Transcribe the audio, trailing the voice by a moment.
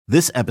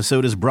This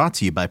episode is brought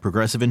to you by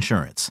Progressive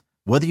Insurance.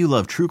 Whether you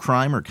love true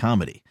crime or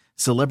comedy,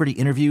 celebrity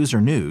interviews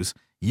or news,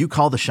 you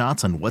call the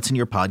shots on what's in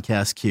your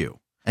podcast queue.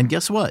 And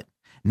guess what?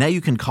 Now you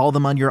can call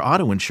them on your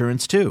auto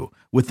insurance too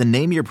with the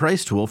Name Your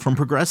Price tool from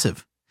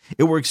Progressive.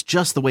 It works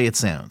just the way it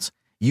sounds.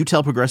 You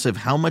tell Progressive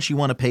how much you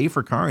want to pay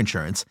for car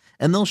insurance,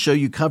 and they'll show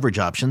you coverage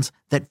options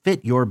that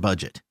fit your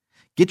budget.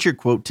 Get your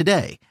quote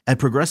today at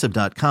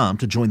Progressive.com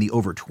to join the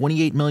over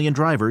 28 million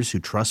drivers who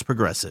trust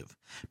Progressive.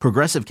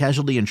 Progressive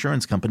Casualty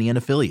Insurance Company and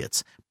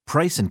Affiliates.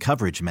 Price and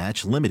coverage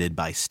match limited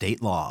by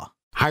state law.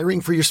 Hiring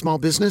for your small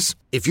business?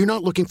 If you're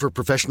not looking for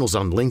professionals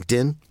on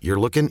LinkedIn, you're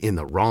looking in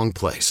the wrong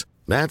place.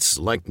 That's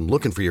like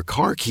looking for your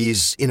car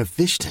keys in a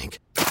fish tank.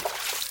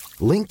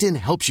 LinkedIn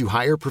helps you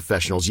hire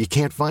professionals you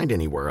can't find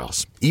anywhere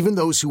else, even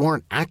those who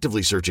aren't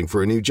actively searching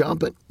for a new job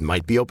but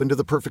might be open to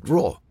the perfect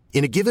role.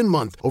 In a given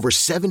month, over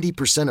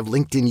 70% of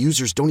LinkedIn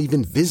users don't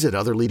even visit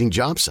other leading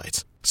job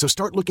sites. So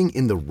start looking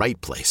in the right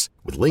place.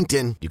 With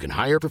LinkedIn, you can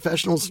hire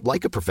professionals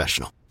like a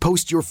professional.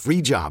 Post your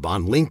free job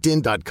on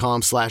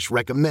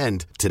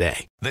linkedin.com/recommend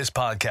today. This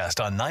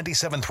podcast on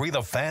 97.3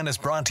 The Fan is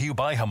brought to you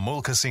by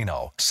Jamul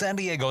Casino, San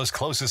Diego's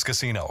closest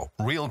casino.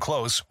 Real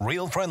close,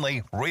 real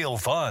friendly, real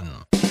fun.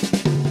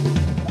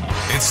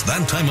 It's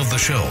that time of the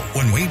show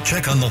when we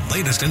check on the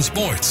latest in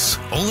sports.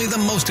 Only the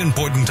most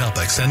important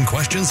topics and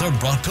questions are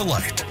brought to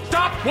light.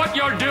 Stop what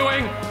you're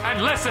doing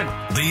and listen.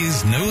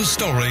 These news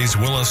stories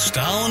will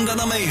astound and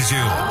amaze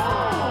you.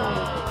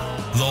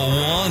 The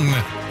one,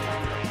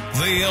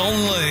 the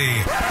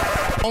only.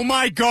 Oh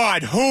my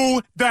God,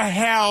 who the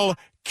hell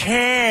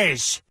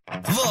cares?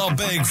 The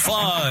Big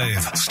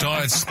Five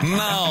starts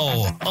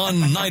now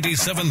on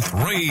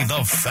 97.3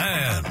 The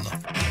Fan.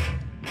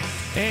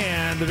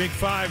 And the Big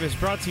Five is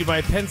brought to you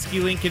by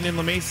Penske Lincoln in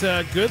La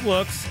Mesa. Good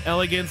looks,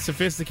 elegance,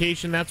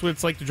 sophistication. That's what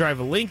it's like to drive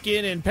a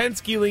Lincoln. And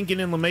Penske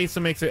Lincoln in La Mesa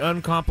makes it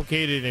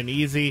uncomplicated and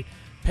easy.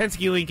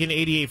 Penske Lincoln,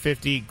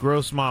 8850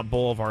 Grossmont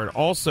Boulevard.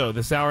 Also,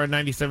 this hour at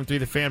 97.3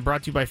 The Fan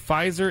brought to you by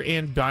Pfizer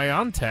and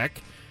BioNTech.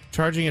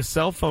 Charging a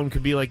cell phone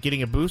could be like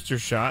getting a booster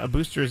shot. A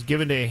booster is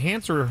given to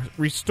enhance or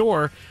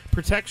restore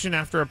protection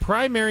after a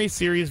primary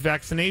series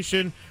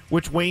vaccination,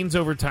 which wanes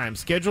over time.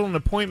 Schedule an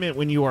appointment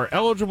when you are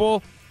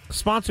eligible.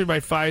 Sponsored by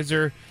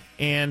Pfizer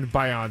and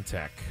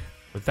BioNTech.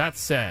 With that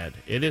said,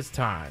 it is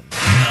time.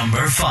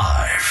 Number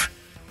 5.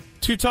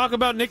 To talk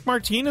about Nick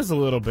Martinez a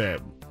little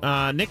bit.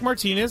 Nick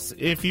Martinez,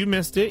 if you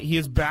missed it, he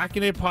is back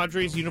in a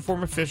Padres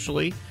uniform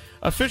officially.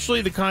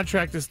 Officially, the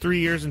contract is 3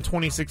 years and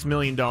 $26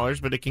 million,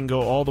 but it can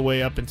go all the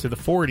way up into the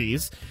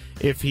 40s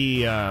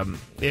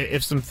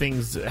if some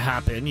things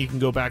happen. You can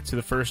go back to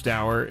the first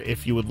hour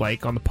if you would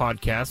like on the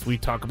podcast. We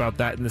talk about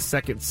that in the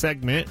second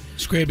segment.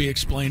 Scraby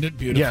explained it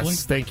beautifully.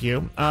 Yes, thank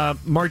you.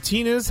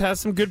 Martinez has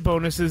some good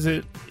bonuses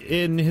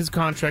in his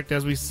contract,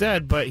 as we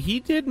said, but he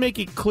did make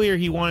it clear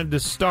he wanted to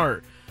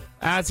start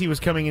as he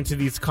was coming into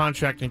these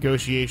contract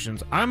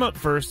negotiations. I'm up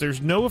first.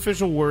 There's no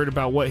official word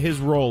about what his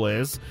role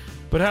is,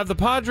 but have the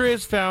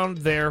Padres found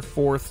their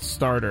fourth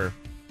starter?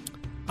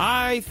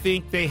 I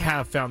think they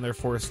have found their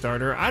fourth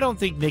starter. I don't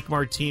think Nick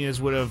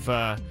Martinez would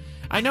have...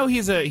 I know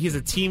he's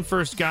a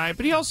team-first guy,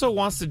 but he also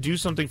wants to do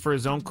something for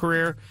his own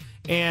career.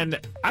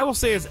 And I will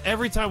say, as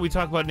every time we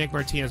talk about Nick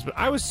Martinez, but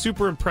I was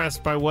super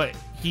impressed by what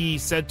he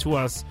said to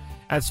us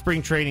at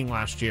spring training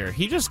last year.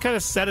 He just kind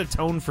of set a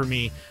tone for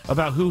me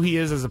about who he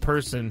is as a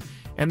person.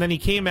 And then he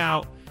came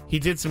out, he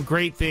did some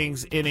great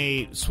things in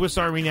a Swiss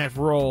Army knife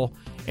role,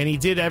 and he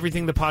did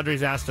everything the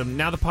Padres asked him.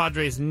 Now the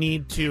Padres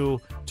need to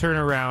turn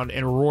around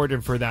and reward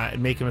him for that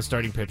and make him a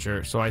starting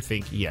pitcher. So I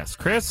think yes.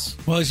 Chris?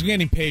 Well, he's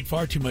getting paid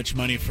far too much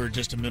money for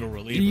just a middle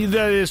reliever.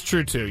 That is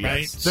true, too,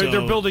 yes. Right?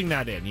 They're building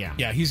that in, yeah.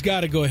 Yeah, he's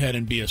got to go ahead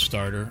and be a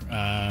starter.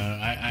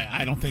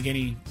 I don't think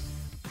any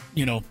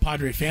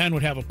Padre fan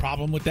would have a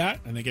problem with that.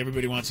 I think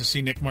everybody wants to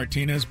see Nick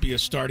Martinez be a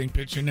starting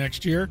pitcher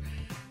next year.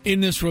 In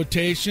this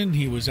rotation,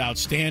 he was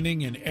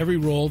outstanding in every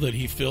role that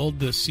he filled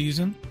this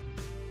season.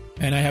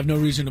 And I have no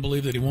reason to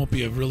believe that he won't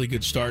be a really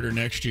good starter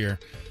next year.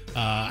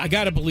 I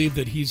got to believe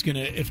that he's going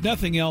to, if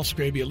nothing else,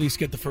 Gravy, at least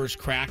get the first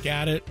crack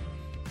at it.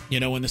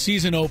 When the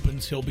season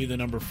opens, he'll be the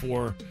number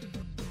 4,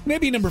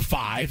 maybe number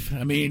 5.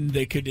 I mean,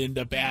 they could end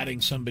up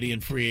adding somebody in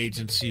free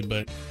agency.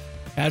 But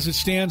as it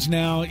stands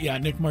now, yeah,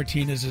 Nick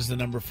Martinez is the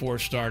number 4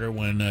 starter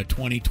when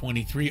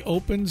 2023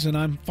 opens, and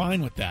I'm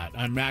fine with that.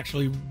 I'm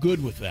actually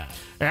good with that.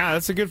 Yeah,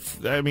 that's a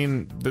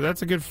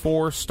good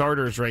 4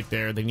 starters right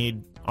there. They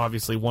need,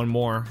 obviously, one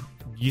more.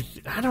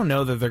 I don't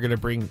know that they're going to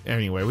bring...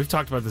 Anyway, we've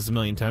talked about this a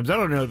million times. I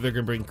don't know if they're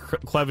going to bring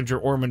Clevenger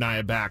or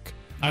Manaea back.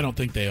 I don't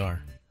think they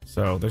are.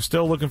 So they're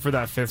still looking for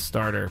that 5th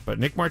starter. But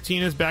Nick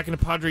Martinez back in a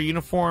Padre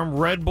uniform.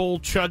 Red Bull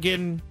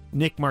chugging.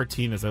 Nick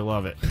Martinez. I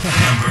love it. Number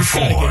 4. He's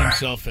got to get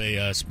himself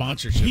a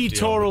sponsorship He deal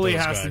totally with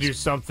those has guys. to do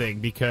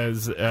something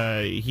because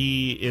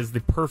he is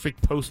the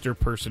perfect poster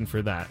person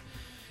for that.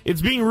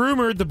 It's being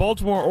rumored the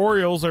Baltimore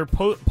Orioles are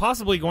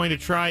possibly going to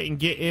try and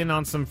get in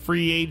on some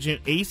free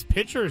agent ace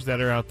pitchers that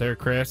are out there,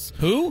 Chris.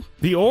 Who?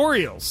 The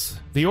Orioles.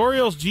 The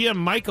Orioles GM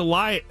Mike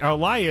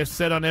Elias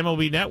said on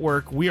MLB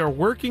Network, "We are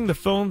working the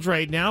phones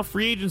right now.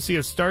 Free agency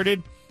has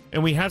started.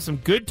 and we have some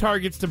good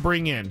targets to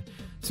bring in.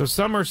 So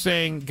some are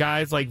saying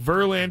guys like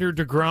Verlander,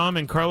 DeGrom,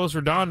 and Carlos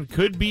Rodon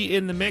could be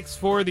in the mix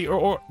for the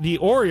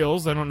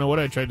Orioles. I don't know what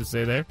I tried to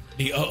say there.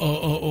 The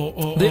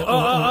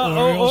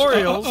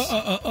Orioles.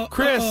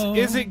 Chris,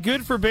 is it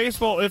good for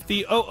baseball if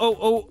the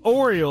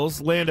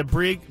Orioles land a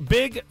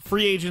big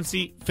free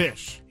agency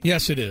fish?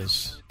 Yes, it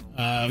is.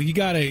 You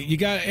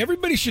gotta.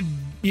 Everybody should.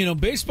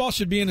 Baseball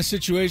should be in a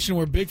situation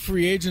where big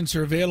free agents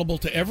are available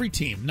to every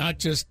team, not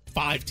just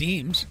 5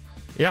 teams.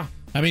 Yeah,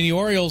 I mean the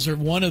Orioles are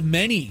one of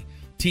many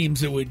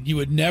teams that you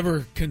would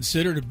never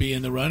consider to be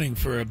in the running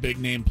for a big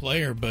name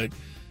player, but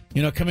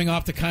coming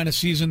off the kind of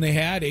season they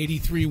had,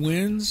 83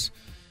 wins,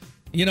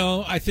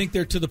 I think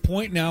they're to the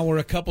point now where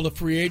a couple of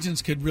free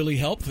agents could really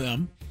help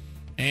them.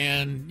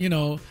 And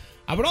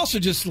I would also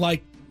just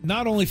like,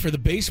 not only for the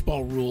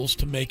baseball rules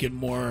to make it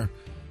more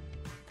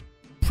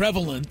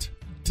prevalent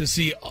to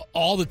see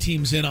all the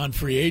teams in on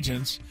free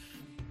agents,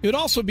 it would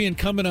also be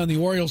incumbent on the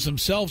Orioles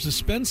themselves to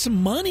spend some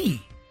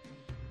money.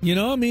 A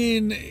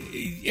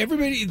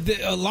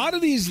lot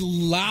of these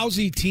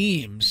lousy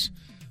teams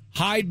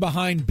hide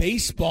behind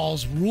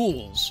baseball's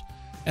rules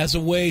as a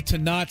way to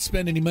not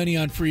spend any money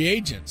on free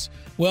agents.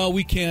 Well,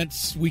 we can't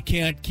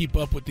keep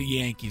up with the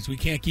Yankees. We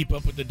can't keep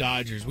up with the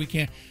Dodgers. We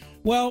can't.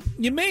 Well,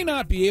 you may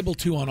not be able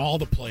to on all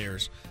the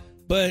players,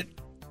 but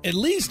at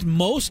least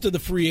most of the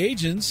free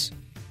agents,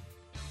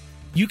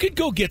 you could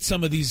go get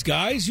some of these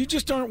guys. You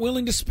just aren't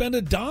willing to spend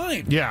a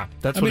dime. Yeah,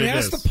 that's what it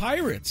is. Ask the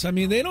Pirates.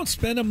 They don't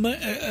spend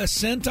a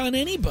cent on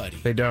anybody.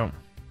 They don't.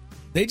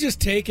 They just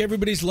take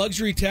everybody's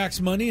luxury tax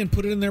money and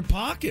put it in their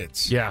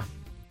pockets. Yeah.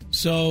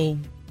 So,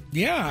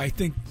 yeah, I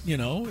think,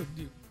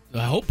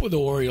 I hope the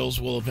Orioles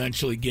will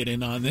eventually get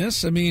in on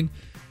this.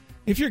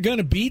 If you're going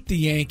to beat the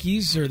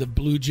Yankees or the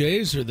Blue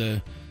Jays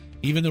or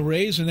even the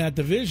Rays in that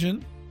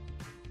division,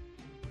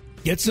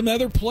 get some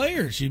other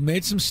players. You've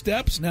made some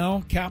steps.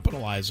 Now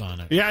capitalize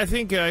on it. Yeah, I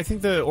think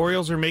the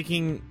Orioles are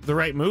making the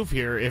right move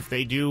here if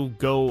they do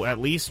go at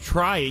least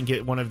try and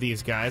get one of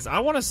these guys. I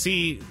want to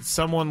see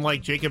someone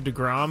like Jacob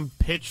deGrom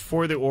pitch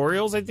for the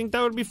Orioles. I think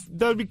that would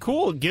be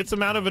cool. It gets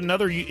him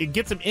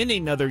in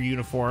another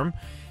uniform.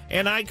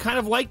 And I kind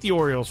of like the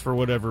Orioles for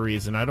whatever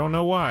reason. I don't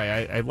know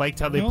why. I liked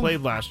how they played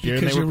last year,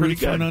 and they were pretty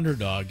good. For an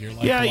underdog. You're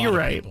like you're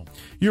right. People.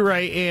 You're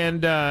right. And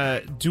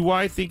do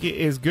I think it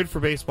is good for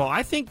baseball?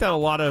 I think that a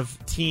lot of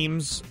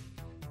teams,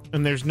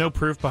 and there's no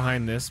proof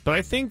behind this, but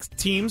I think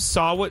teams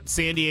saw what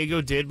San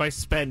Diego did by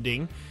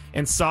spending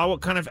and saw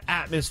what kind of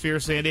atmosphere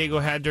San Diego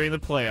had during the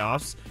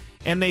playoffs,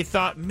 and they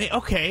thought,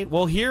 okay,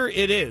 well, here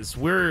it is.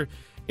 We're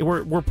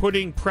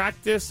putting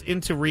practice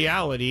into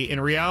reality,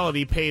 and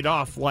reality paid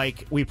off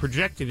like we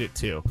projected it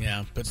to.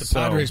 Yeah, but the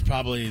Padres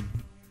probably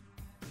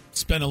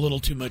spent a little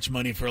too much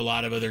money for a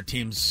lot of other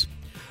teams.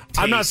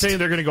 I'm not saying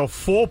they're going to go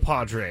full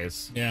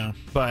Padres. Yeah.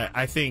 But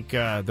I think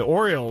the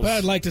Orioles... But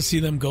I'd like to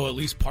see them go at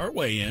least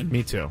partway in.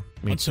 Me too.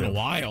 Once in a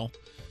while.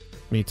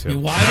 Me too.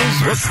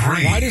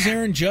 Why does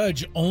Aaron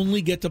Judge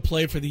only get to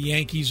play for the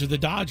Yankees or the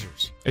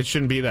Dodgers? It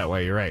shouldn't be that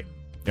way. You're right.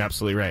 You're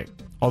absolutely right.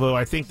 Although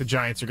I think the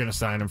Giants are going to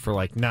sign him for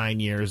like 9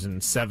 years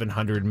and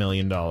 $700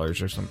 million or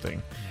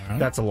something. Right.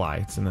 That's a lie.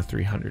 It's in the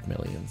 $300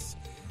 millions.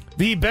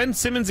 The Ben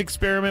Simmons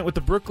experiment with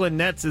the Brooklyn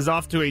Nets is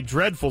off to a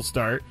dreadful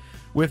start,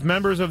 with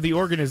members of the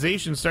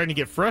organization starting to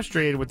get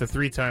frustrated with the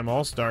 3-time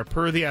All-Star.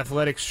 Per The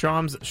Athletic's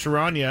Shams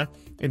Charania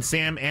and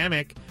Sam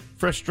Amick,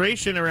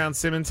 frustration around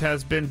Simmons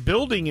has been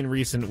building in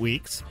recent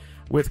weeks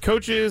with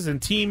coaches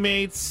and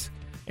teammates.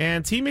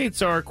 And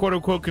teammates are,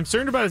 quote-unquote,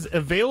 concerned about his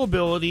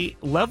availability,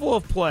 level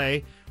of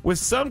play, with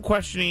some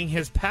questioning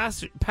his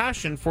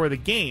passion for the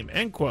game,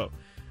 end quote.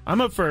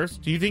 I'm up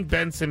first. Do you think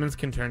Ben Simmons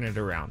can turn it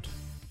around?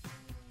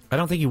 I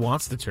don't think he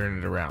wants to turn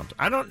it around.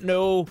 I don't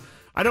know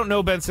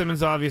Ben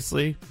Simmons,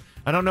 obviously.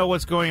 I don't know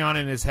what's going on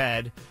in his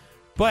head.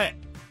 But,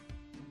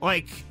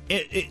 like,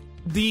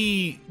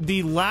 the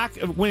lack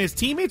of... When his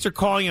teammates are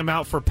calling him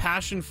out for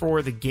passion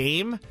for the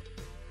game...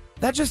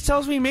 That just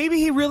tells me maybe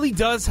he really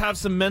does have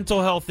some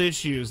mental health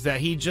issues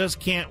that he just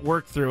can't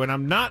work through. And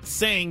I'm not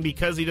saying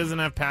because he doesn't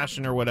have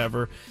passion or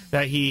whatever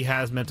that he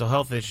has mental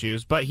health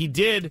issues, but he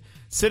did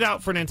sit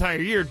out for an entire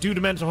year due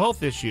to mental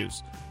health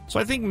issues. So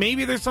I think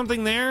maybe there's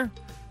something there.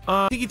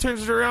 I think he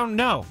turns it around?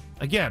 No.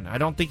 Again, I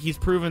don't think he's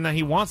proven that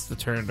he wants to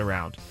turn it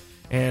around.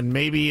 And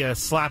maybe a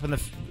slap in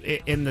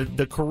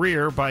the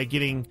career by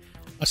getting...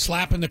 A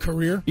slap in the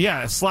career?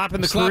 Yeah, a slap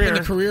in the career. A career. slap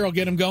in the career will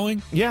get him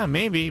going? Yeah,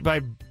 maybe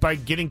by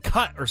getting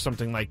cut or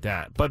something like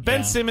that. But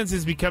Ben Simmons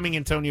is becoming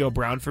Antonio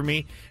Brown for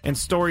me, and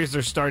stories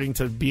are starting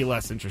to be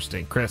less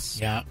interesting. Chris?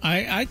 Yeah,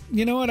 I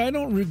you know what? I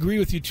don't agree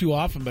with you too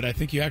often, but I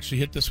think you actually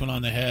hit this one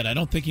on the head. I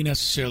don't think he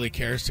necessarily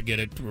cares to get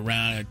it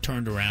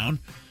turned around.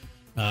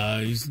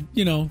 He's,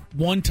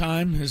 one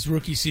time his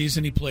rookie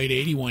season, he played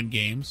 81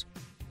 games.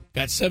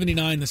 Got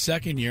 79 the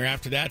second year.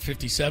 After that,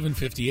 57,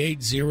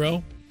 58,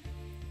 0.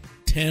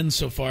 10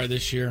 so far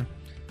this year.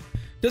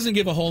 Doesn't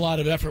give a whole lot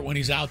of effort when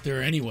he's out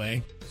there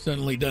anyway.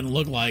 Suddenly doesn't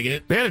look like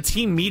it. They had a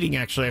team meeting,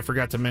 actually, I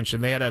forgot to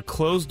mention. They had a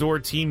closed-door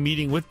team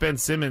meeting with Ben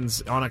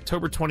Simmons on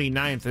October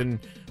 29th, and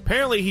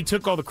Apparently, he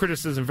took all the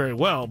criticism very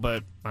well,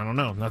 but I don't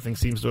know. Nothing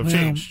seems to have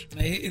changed.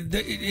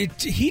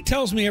 He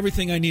tells me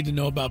everything I need to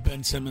know about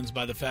Ben Simmons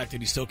by the fact that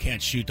he still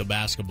can't shoot the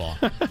basketball.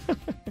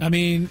 I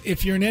mean,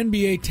 if you're an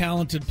NBA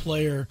talented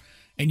player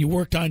and you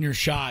worked on your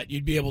shot,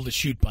 you'd be able to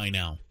shoot by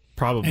now.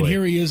 Probably. And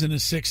here he is in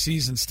his 6th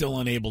season still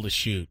unable to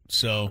shoot.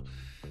 So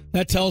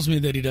that tells me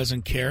that he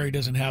doesn't care. He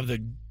doesn't have the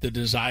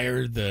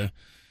desire, the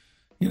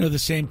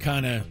same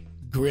kind of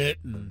grit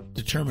and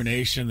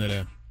determination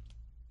that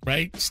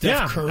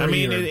Steph Curry, I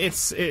mean, or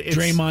it's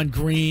Draymond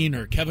Green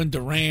or Kevin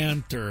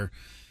Durant or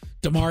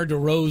DeMar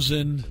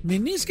DeRozan. I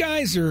mean, these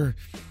guys they're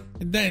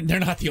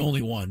not the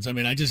only ones. I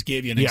mean, I just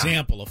gave you an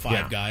example of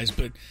 5 guys,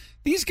 but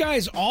these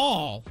guys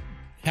all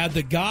had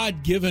the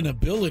God-given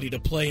ability to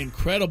play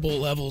incredible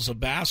levels of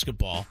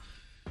basketball.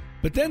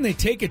 But then they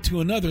take it to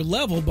another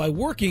level by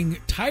working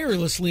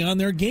tirelessly on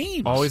their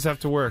games. Always have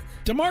to work.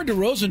 DeMar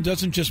DeRozan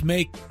doesn't just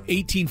make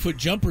 18-foot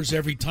jumpers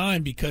every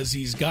time because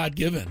he's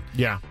God-given.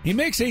 Yeah. He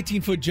makes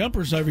 18-foot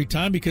jumpers every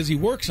time because he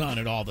works on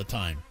it all the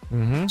time.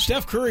 Mm-hmm.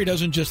 Steph Curry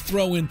doesn't just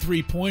throw in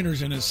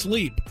 3-pointers in his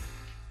sleep.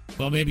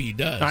 Well, maybe he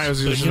does. I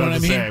was just about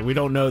to say, we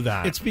don't know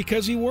that. It's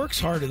because he works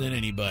harder than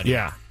anybody.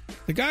 Yeah.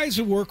 The guys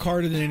who work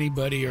harder than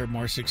anybody are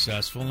more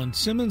successful, and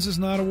Simmons is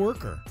not a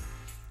worker.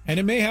 And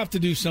it may have to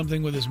do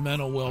something with his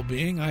mental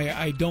well-being.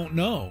 I don't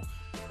know.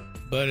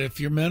 But if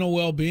your mental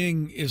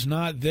well-being is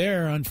not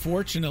there,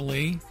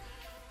 unfortunately,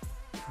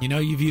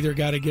 you've either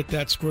got to get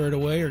that squared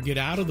away or get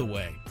out of the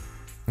way.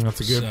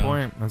 That's a good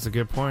point. That's a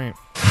good point.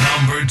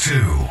 Number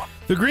 2.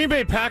 The Green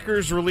Bay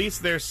Packers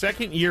released their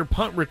second-year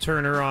punt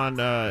returner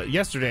on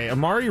yesterday.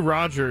 Amari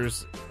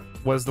Rodgers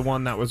was the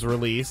one that was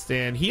released,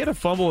 and he had a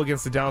fumble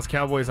against the Dallas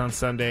Cowboys on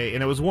Sunday,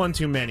 and it was one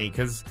too many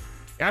because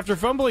after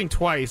fumbling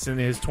twice in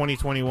his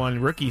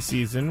 2021 rookie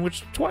season,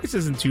 which twice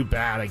isn't too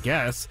bad, I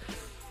guess,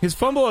 his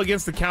fumble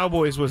against the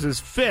Cowboys was his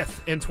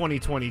 5th in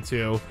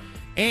 2022,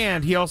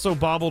 and he also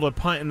bobbled a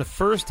punt in the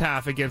first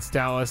half against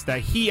Dallas that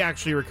he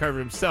actually recovered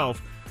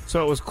himself,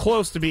 so it was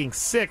close to being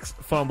 6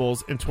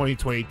 fumbles in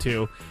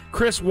 2022.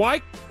 Chris,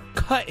 why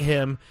cut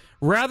him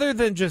rather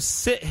than just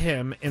sit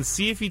him and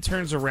see if he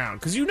turns around?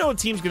 Because a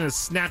team's going to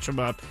snatch him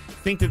up,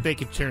 think that they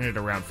could turn it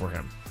around for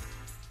him.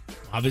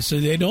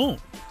 Obviously, they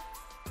don't.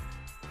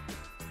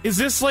 Is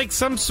this like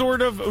some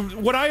sort of...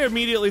 What I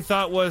immediately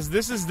thought was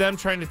this is them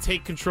trying to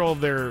take control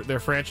of their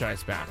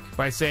franchise back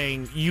by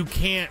saying you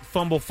can't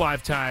fumble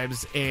 5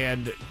 times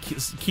and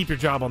keep your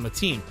job on the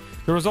team.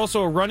 There was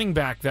also a running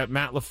back that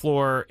Matt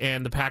LaFleur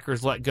and the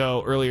Packers let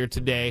go earlier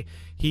today.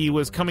 He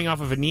was coming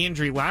off of a knee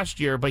injury last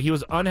year, but he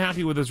was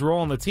unhappy with his role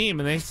on the team.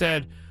 And they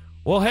said,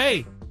 well,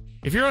 hey,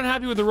 if you're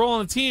unhappy with the role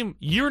on the team,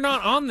 you're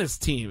not on this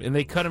team. And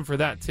they cut him for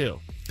that, too.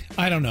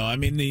 I don't know. I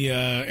mean, the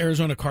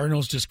Arizona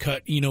Cardinals just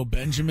cut Eno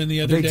Benjamin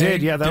the other day. They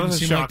did, yeah. That was a Didn't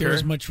seem shocker. like there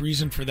was much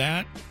reason for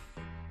that.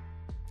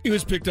 He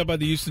was picked up by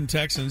the Houston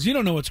Texans. You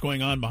don't know what's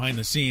going on behind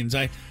the scenes.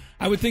 I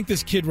would think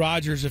this kid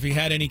Rodgers, if he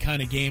had any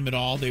kind of game at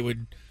all, they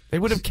would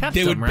have kept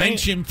him, They would right?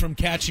 bench him from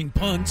catching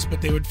punts,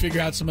 but they would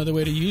figure out some other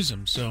way to use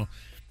him. So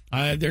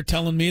they're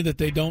telling me that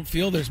they don't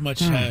feel there's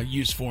much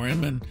use for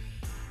him, and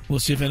we'll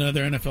see if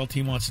another NFL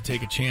team wants to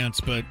take a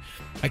chance. But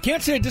I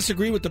can't say I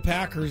disagree with the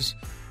Packers.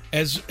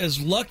 As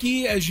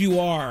lucky as you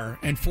are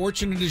and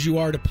fortunate as you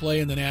are to play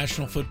in the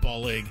National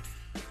Football League,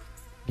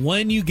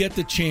 when you get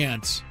the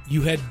chance,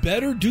 you had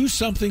better do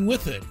something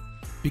with it.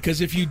 Because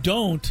if you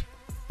don't,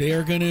 they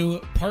are going to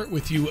part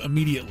with you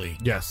immediately.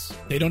 Yes.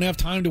 They don't have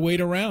time to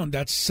wait around.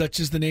 That's such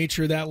is the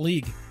nature of that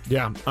league.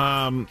 Yeah.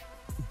 Why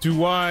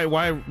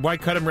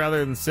cut him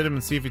rather than sit him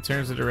and see if he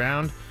turns it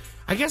around?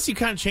 I guess you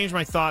kind of changed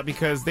my thought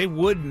because they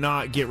would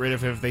not get rid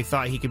of him if they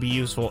thought he could be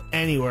useful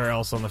anywhere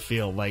else on the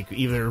field, like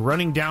either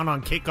running down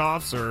on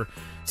kickoffs or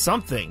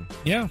something.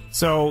 Yeah.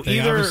 So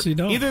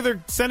either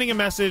they're sending a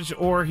message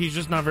or he's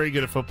just not very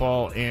good at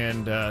football,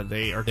 and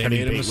they are cutting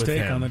made a bait with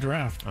mistake him on the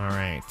draft. All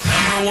right.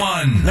 Number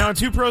 1. Now, on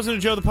Two Pros and a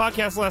Joe, the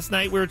podcast last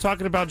night, we were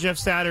talking about Jeff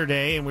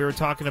Saturday, and we were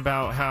talking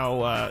about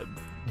how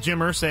Jim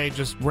Irsay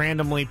just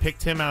randomly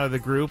picked him out of the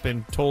group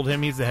and told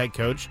him he's the head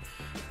coach.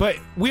 But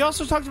we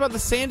also talked about the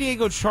San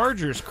Diego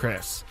Chargers,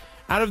 Chris.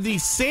 Out of the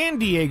San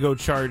Diego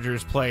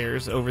Chargers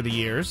players over the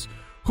years,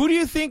 who do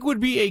you think would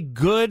be a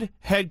good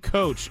head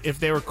coach if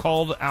they were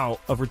called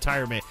out of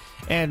retirement?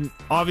 And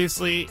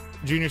obviously,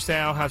 Junior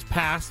Seau has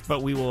passed,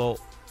 but we will,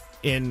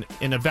 in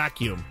a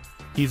vacuum,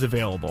 he's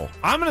available.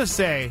 I'm going to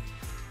say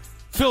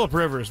Phillip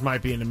Rivers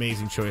might be an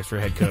amazing choice for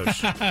head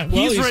coach.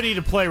 he's ready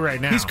to play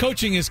right now. He's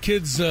coaching his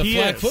kids'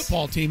 flag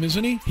football team,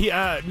 isn't he?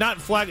 Not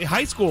flag,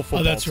 high school football.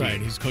 Oh, that's team. right.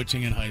 He's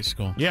coaching in high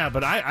school. Yeah,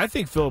 but I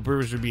think Phillip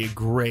Rivers would be a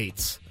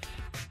great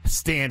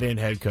stand-in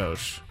head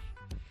coach.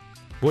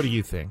 What do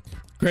you think?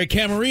 Greg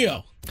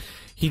Camarillo.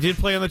 He did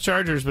play on the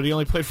Chargers, but he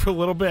only played for a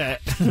little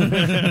bit.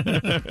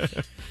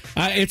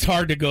 It's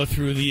hard to go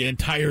through the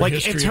entire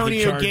history Antonio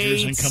of the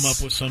Chargers Gates, and come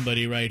up with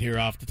somebody right here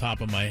off the top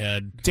of my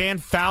head. Dan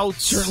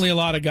Fouts. Certainly a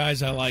lot of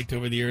guys I liked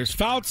over the years.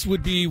 Fouts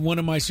would be one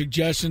of my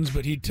suggestions,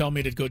 but he'd tell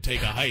me to go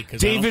take a hike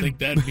because I don't think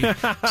that'd be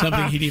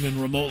something he'd even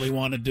remotely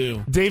want to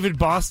do. David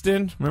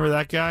Boston. Remember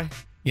that guy?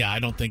 Yeah, I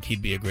don't think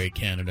he'd be a great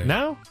candidate.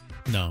 No?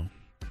 No.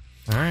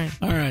 All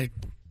right.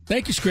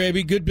 Thank you,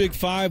 Scraby. Good Big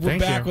Five. We're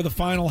Thank back you. with a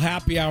final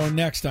happy hour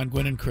next on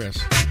Gwynn and Chris.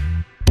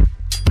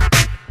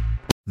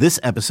 This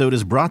episode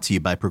is brought to you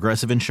by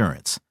Progressive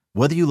Insurance.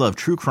 Whether you love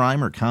true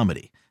crime or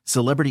comedy,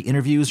 celebrity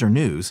interviews or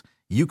news,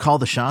 you call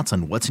the shots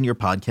on what's in your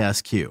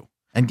podcast queue.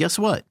 And guess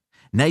what?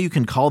 Now you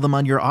can call them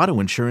on your auto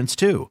insurance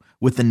too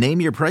with the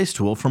Name Your Price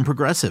tool from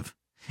Progressive.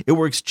 It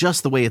works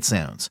just the way it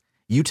sounds.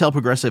 You tell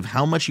Progressive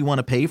how much you want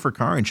to pay for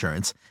car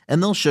insurance,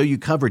 and they'll show you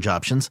coverage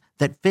options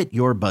that fit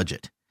your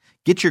budget.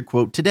 Get your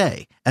quote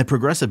today at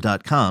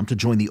Progressive.com to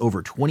join the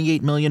over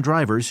 28 million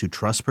drivers who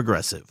trust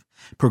Progressive.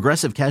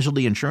 Progressive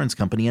Casualty Insurance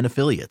Company and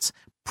Affiliates.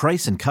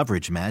 Price and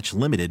coverage match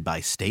limited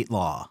by state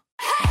law.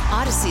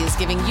 Odyssey is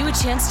giving you a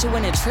chance to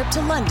win a trip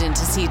to London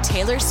to see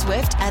Taylor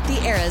Swift at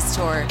the Eras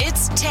Tour.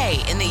 It's Tay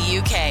in the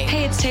UK.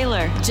 Hey, it's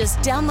Taylor. Just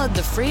download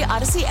the free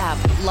Odyssey app,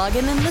 log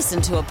in and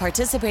listen to a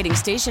participating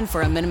station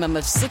for a minimum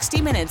of 60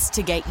 minutes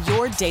to get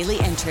your daily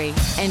entry.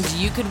 And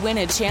you could win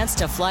a chance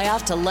to fly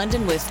off to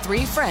London with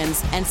 3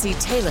 friends and see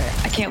Taylor.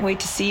 I can't wait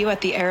to see you at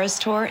the Eras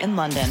Tour in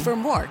London. For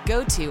more,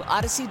 go to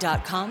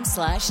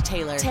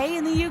odyssey.com/Taylor. Tay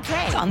in the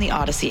UK. It's on the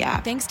Odyssey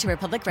app. Thanks to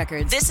Republic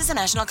Records. This is a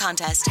national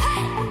contest.